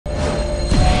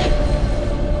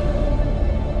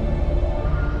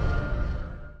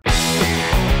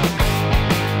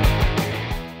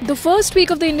The first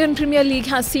week of the Indian Premier League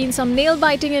has seen some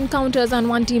nail-biting encounters and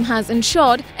one team has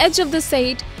ensured edge of the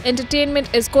side entertainment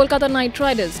is Kolkata Knight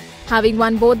Riders. Having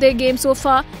won both their games so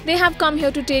far, they have come here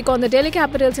to take on the Delhi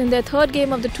Capitals in their third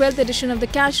game of the 12th edition of the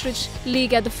cash-rich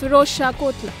league at the Feroze Shah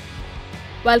Kotla.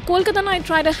 While Kolkata Knight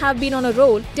Riders have been on a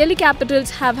roll, Delhi Capitals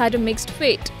have had a mixed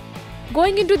fate.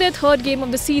 Going into their third game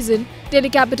of the season, Delhi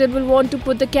Capital will want to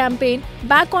put the campaign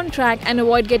back on track and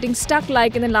avoid getting stuck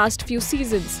like in the last few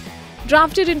seasons.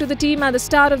 Drafted into the team at the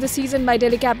start of the season by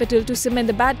Delhi Capital to cement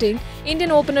the batting,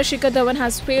 Indian opener Shikhar Dhawan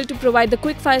has failed to provide the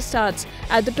quick-fire starts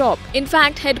at the top. In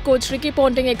fact, head coach Ricky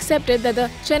Ponting accepted that the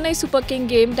Chennai Super King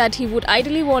game that he would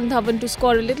ideally want Dhawan to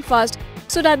score a little fast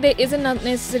so that there isn't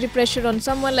unnecessary pressure on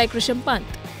someone like Rishabh Pant.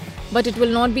 But it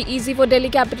will not be easy for Delhi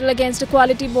Capital against a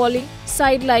quality bowling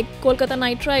side like Kolkata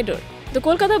Knight Riders. The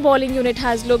Kolkata bowling unit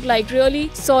has looked like really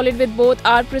solid with both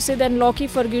R. Prasidh and Lockie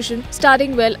Ferguson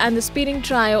starting well and the spinning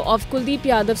trio of Kuldeep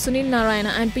Yadav, Sunil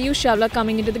Narayana and Piyush Chawla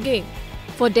coming into the game.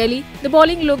 For Delhi, the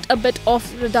bowling looked a bit off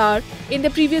radar in the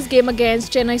previous game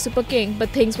against Chennai Super King, but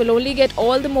things will only get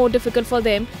all the more difficult for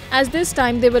them as this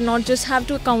time they will not just have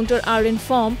to counter R in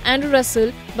form Andrew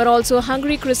Russell but also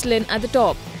hungry Chris Lynn at the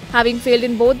top. Having failed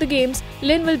in both the games,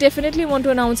 Lynn will definitely want to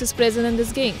announce his presence in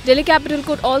this game. Delhi Capital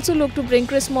could also look to bring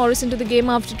Chris Morris into the game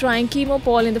after trying Chemo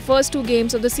Paul in the first two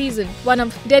games of the season. One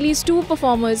of Delhi's two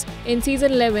performers in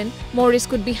season 11, Morris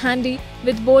could be handy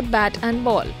with both bat and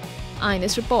ball.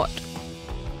 INS report.